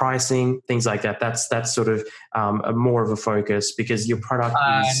 pricing, things like that. That's sort of more of a focus because your product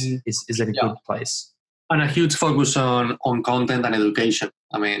is at a good place. And a huge focus on content and education.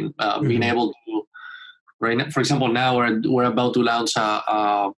 Being able to, right now, for example, now we're about to launch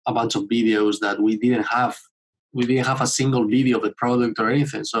a bunch of videos that we didn't have a single video of the product or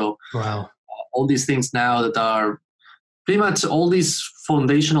anything. So wow. All these things now that are pretty much all these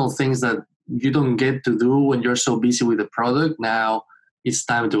foundational things that you don't get to do when you're so busy with the product. Now it's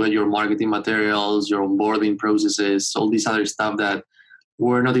time to get your marketing materials, your onboarding processes, all this other stuff that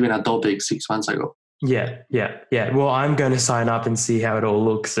were not even a topic 6 months ago. Yeah. Well, I'm going to sign up and see how it all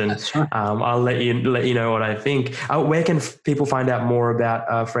looks, and I'll let you know what I think. Where can people find out more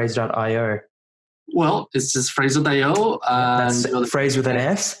about Phrase.io? Well, it's just Phrase.io. That's Phrase with an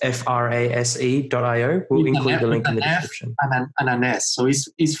F, Frase.io. We'll include the link in the description. And an S. So it's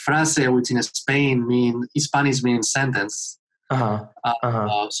frase, which in Spanish means sentence. So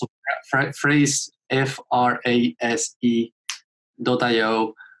Phrase, Frase.io.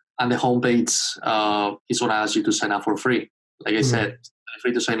 And the homepage is going to ask you to sign up for free. Like I said,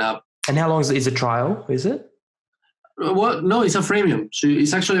 free to sign up. And how long is a trial? Is it? Well, no, it's a freemium. So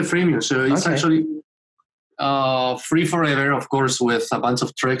it's actually a freemium. So it's actually free forever, of course, with a bunch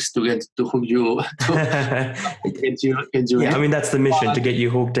of tricks to hook you. Get you yeah, that's the mission, to get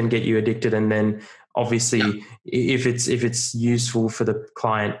you hooked and get you addicted, and then obviously, if it's useful for the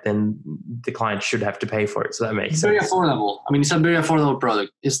client, then the client should have to pay for it. So that makes sense. Very affordable. It's a very affordable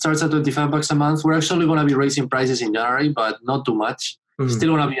product. It starts at $25 a month. We're actually going to be raising prices in January, but not too much.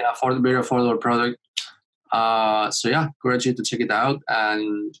 Still going to be a very affordable product. So yeah, encourage you to check it out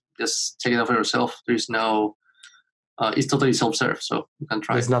and just check it out for yourself. There's no, it's totally self-serve, so you can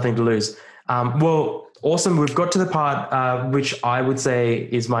try. There's nothing to lose. Well, awesome. We've got to the part which I would say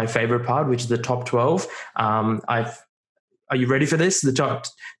is my favorite part, which is the top 12. Are you ready for this? The top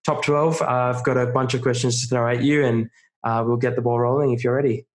 12. I've got a bunch of questions to throw at you, and we'll get the ball rolling if you're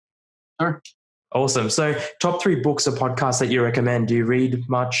ready. Sure. Awesome. So top 3 books or podcasts that you recommend. Do you read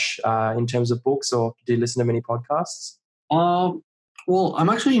much in terms of books, or do you listen to many podcasts? Well, I'm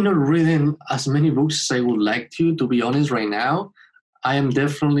actually not reading as many books as I would like to be honest, right now. I am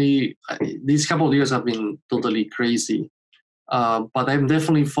definitely, these couple of years have been totally crazy. But I'm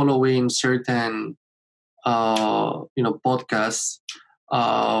definitely following certain, podcasts.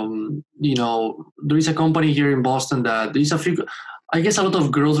 There is a company here in Boston that there's a lot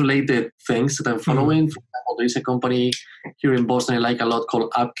of growth related things that I'm following. For example, there is a company here in Boston I like a lot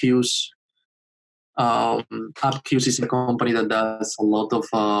called AppQs. AppQs is a company that does a lot of,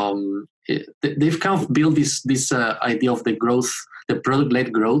 they've kind of built this idea of the growth, the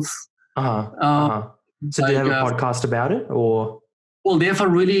product-led growth. So do they have a podcast about it, or? Well, they have a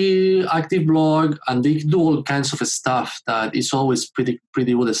really active blog, and they do all kinds of stuff that is always pretty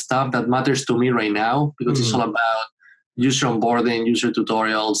good stuff that matters to me right now, because it's all about user onboarding, user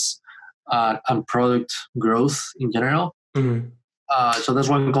tutorials, and product growth in general. So that's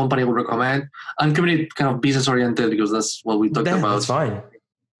one company I would recommend. And keeping it kind of business oriented, because that's what we talked about. That's fine.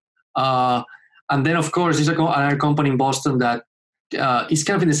 And then, of course, there's another company in Boston that is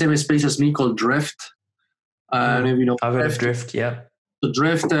kind of in the same space as me, called Drift. I've heard of Drift, yeah. So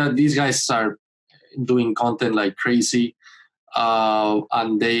Drift, these guys are doing content like crazy.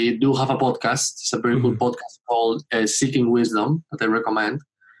 And they do have a podcast. It's a very good podcast called Seeking Wisdom that I recommend,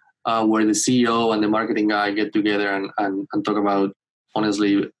 where the CEO and the marketing guy get together and talk about,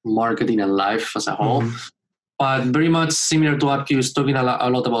 honestly, marketing and life as a whole. But very much similar to AppQs, talking a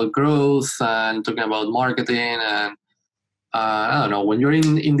lot about growth and talking about marketing. And I don't know, when you're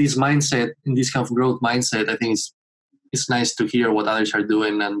in this mindset, in this kind of growth mindset, I think it's nice to hear what others are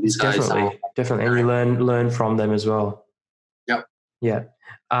doing. And these guys definitely, and you learn from them as well. Yeah.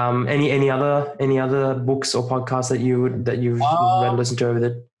 Any other books or podcasts that you've read, listened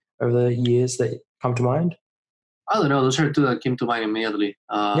to over the years that come to mind? I don't know. Those are two that came to mind immediately.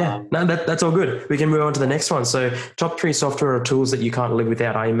 Yeah, no, that's all good. We can move on to the next one. So top 3 software or tools that you can't live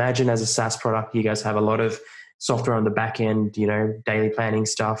without. I imagine as a SaaS product, you guys have a lot of software on the back end, daily planning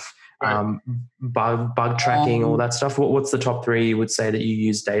stuff, Right. bug tracking, all that stuff. What's the top 3 you would say that you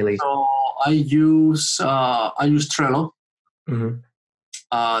use daily? So I use Trello. Mm-hmm.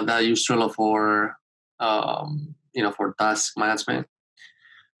 That I use Trello for for task management.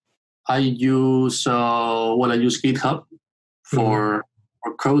 I use GitHub for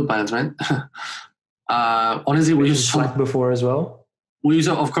code management. Honestly, we use Slack before as well. We use,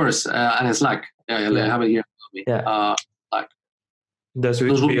 of course, and Slack. Yeah, I have it here. Yeah. Slack. Those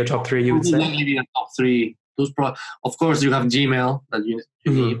would be your top 3, you would say? Maybe the top 3. Of course, you have Gmail that you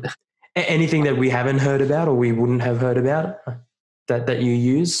need. Anything that we haven't heard about or we wouldn't have heard about that you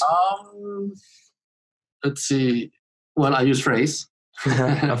use? Let's see. Well, I use Phrase.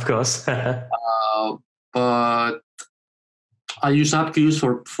 Of course. But I use AppQues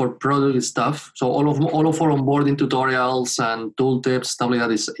for product stuff. So all of our onboarding tutorials and tool tips, stuff like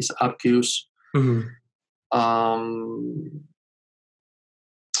that is AppQues. Mm-hmm.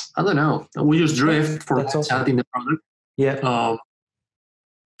 I don't know. We use Drift for chatting the product. Yeah.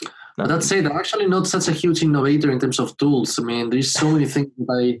 But that said, I'm actually not such a huge innovator in terms of tools. I mean, there's so many things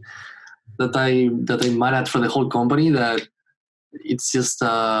that I manage for the whole company that it's just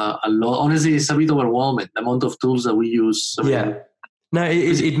a lot. Honestly, it's a bit overwhelming, the amount of tools that we use. No,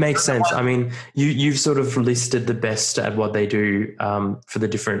 it makes sense. I mean, you've sort of listed the best at what they do for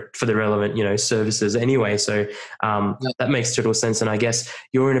the relevant services anyway. So that makes total sense. And I guess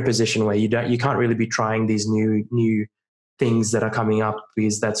you're in a position where you can't really be trying these new things that are coming up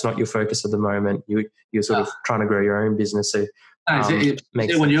because that's not your focus at the moment. You're sort of trying to grow your own business. So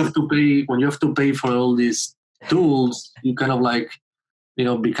when you have to pay for all these tools, you kind of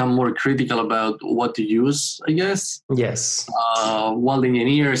become more critical about what to use, I guess. Yes. While the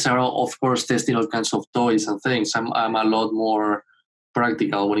engineers are, of course, testing all kinds of toys and things, I'm a lot more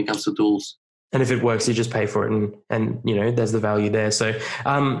practical when it comes to tools. And if it works, you just pay for it, and there's the value there. So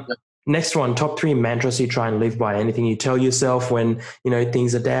next one, top 3 mantras you try and live by. Anything you tell yourself when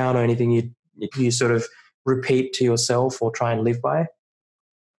things are down, or anything you sort of repeat to yourself or try and live by?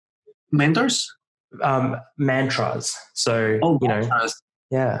 Mentors? Mantras. So mantras.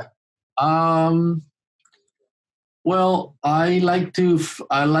 Yeah. Well, I like to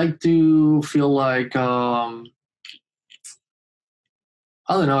feel like I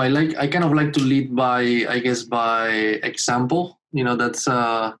don't know. I kind of like to lead by example. That's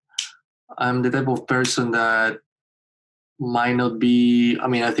I'm the type of person that might not be. I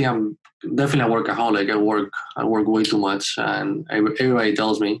mean, I think I'm definitely a workaholic. I work way too much, and everybody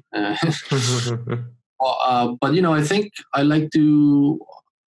tells me. But I think I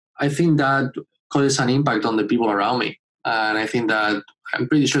think that causes an impact on the people around me, and I think that I'm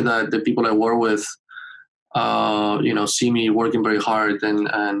pretty sure that the people I work with, see me working very hard, and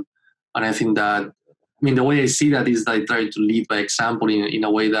I think that, the way I see that is that I try to lead by example in a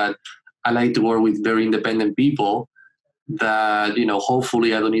way that I like to work with very independent people that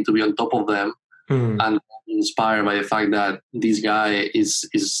hopefully I don't need to be on top of them, and I'm inspired by the fact that this guy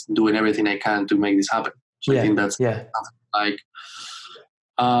is doing everything I can to make this happen. So I think that's something like.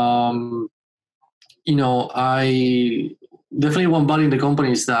 I definitely one value in the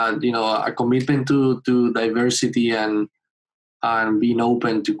company is that a commitment to diversity and being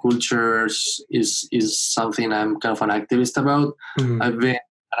open to cultures is something I'm kind of an activist about. I've been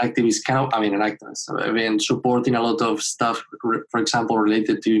an activist, an activist. I've been supporting a lot of stuff, for example,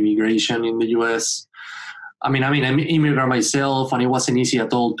 related to immigration in the US. I'm an immigrant myself, and it wasn't easy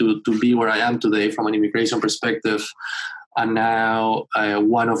at all to be where I am today from an immigration perspective. And now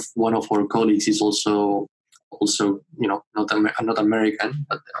one of our colleagues is also not American,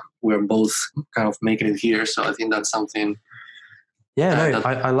 but we're both kind of making it here. So I think that's something. Yeah,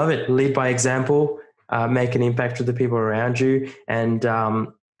 I love it. Lead by example, make an impact with the people around you, and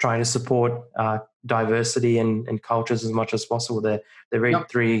trying to support diversity and cultures as much as possible. They're very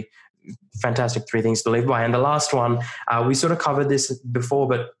three fantastic things to live by. And the last one, we sort of covered this before,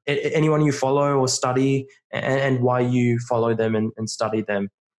 but anyone you follow or study, and why you follow them and study them.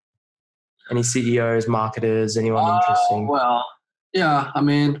 Any CEOs, marketers, anyone interesting? Well, yeah,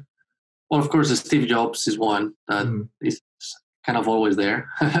 of course, Steve Jobs is one that is kind of always there.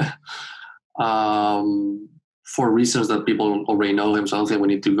 For reasons that people already know him, so I don't think we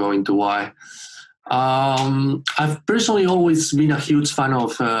need to go into why. I've personally always been a huge fan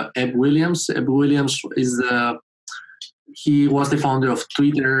of Eb Williams. Eb Williams he was the founder of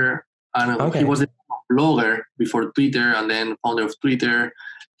Twitter, and he was the blogger before Twitter, and then founder of Twitter.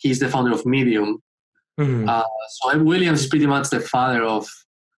 He's the founder of Medium. Mm-hmm. So Williams is pretty much the father of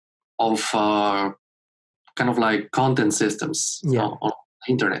kind of like content systems on the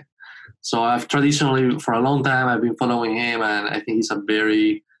internet. So I've traditionally, for a long time, I've been following him, and I think he's a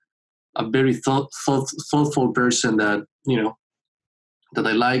very thoughtful person that that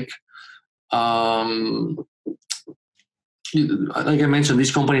I like. Like I mentioned,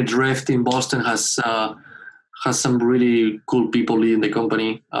 this company Drift in Boston has some really cool people leading the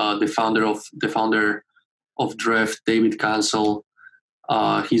company. The founder of Drift, David Cancel,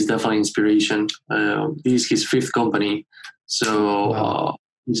 he's definitely inspiration. This is his 5th company, so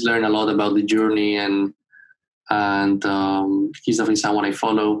he's learned a lot about the journey, and he's definitely someone I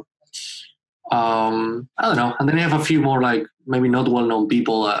follow. I don't know, and then I have a few more, like maybe not well-known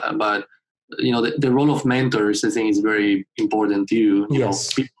people, but the role of mentors, I think, is very important too.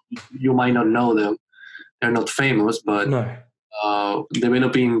 You might not know them; they're not famous, but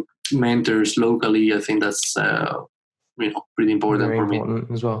developing mentors locally, I think that's pretty important. Very important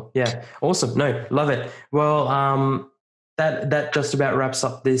as well. Yeah, awesome. No, love it. Well, that just about wraps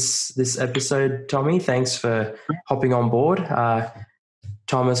up this episode, Tommy. Thanks for hopping on board.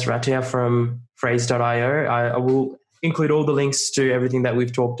 Tomas Ratia from Phrase.io. I will include all the links to everything that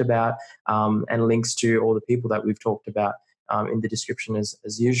we've talked about, and links to all the people that we've talked about in the description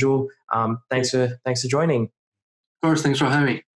as usual. Thanks for joining. Of course, thanks for having me.